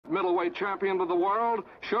middleweight champion of the world,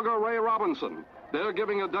 Sugar Ray Robinson. They're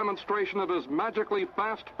giving a demonstration of his magically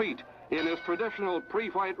fast feet in his traditional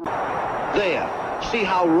pre-fight. There. See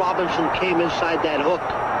how Robinson came inside that hook?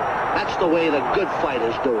 That's the way the good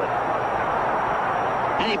fighters do it.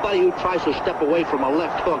 Anybody who tries to step away from a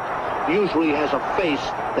left hook usually has a face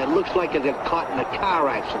that looks like it got caught in a car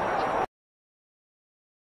accident.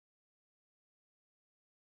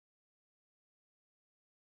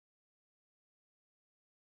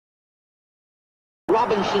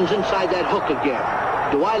 Robinson's inside that hook again.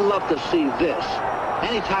 Do I love to see this?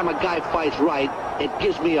 Anytime a guy fights right, it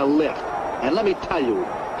gives me a lift. And let me tell you,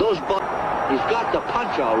 he's got the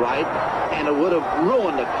punch all right, and it would have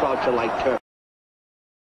ruined the croucher like turkey.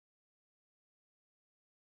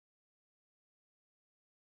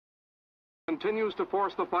 Continues to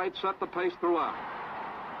force the fight, set the pace throughout.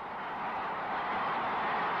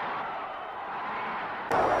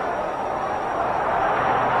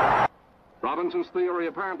 Robinson's theory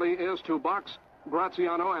apparently is to box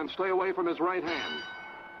Graziano and stay away from his right hand.